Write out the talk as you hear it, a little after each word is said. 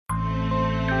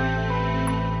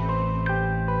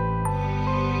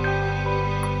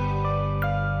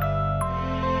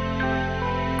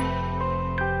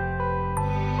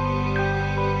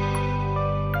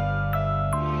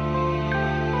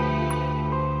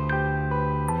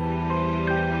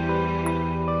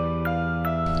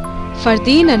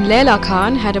Fardeen and Laila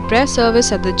Khan had a press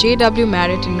service at the J W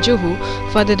Mariott in Juhu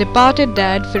for the departed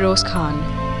dad Feroz Khan.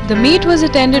 The meet was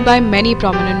attended by many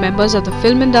prominent members of the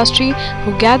film industry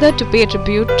who gathered to pay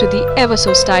tribute to the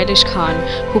ever-so-stylish Khan,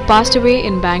 who passed away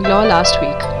in Bangalore last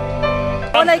week.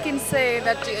 All I can say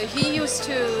that he used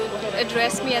to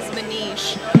address me as Manish,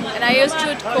 and I used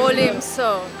to call him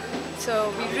so. So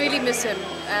we really miss him,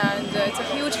 and it's a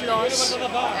huge loss.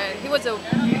 And he was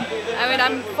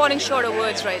I'm falling short of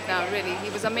words right now, really. He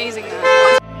was amazing.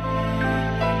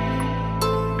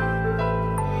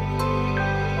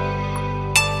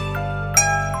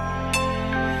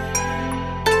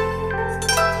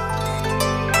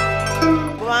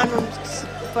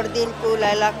 Fardeen को,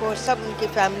 लैला को, सब उनकी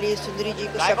family, सुंदरी जी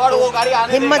को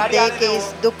सबको हिम्मत दे के इस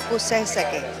दुख को सह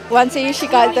सके। भगवान से ये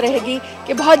शिकायत रहेगी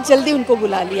कि बहुत जल्दी उनको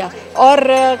बुला लिया और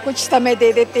कुछ समय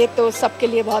दे देते तो सबके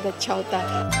लिए बहुत अच्छा होता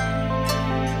है।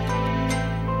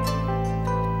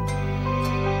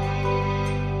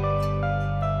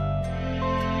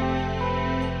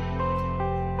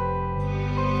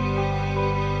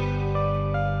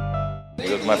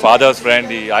 He was my father's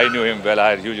friend. I knew him well. I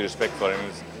had huge respect for him. He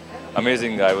was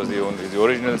amazing guy. Was the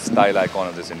original style icon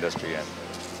of this industry, and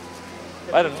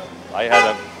I don't know. I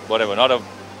had not a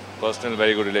personal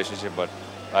very good relationship, but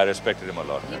I respected him a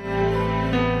lot.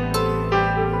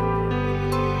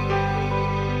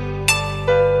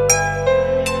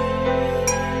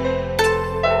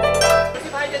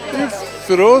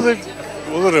 Feroz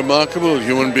was a remarkable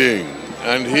human being,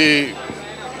 and he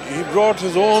brought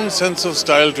his own sense of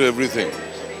style to everything.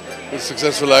 A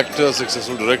successful actor,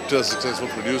 successful director, successful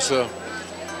producer.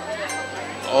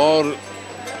 और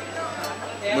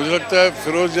मुझे लगता है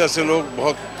फिरोज जैसे लोग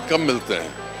बहुत कम मिलते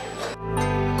हैं।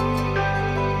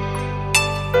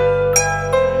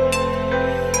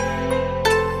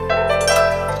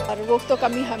 और वो तो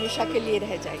कमी हमेशा के लिए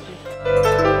रह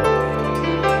जाएगी।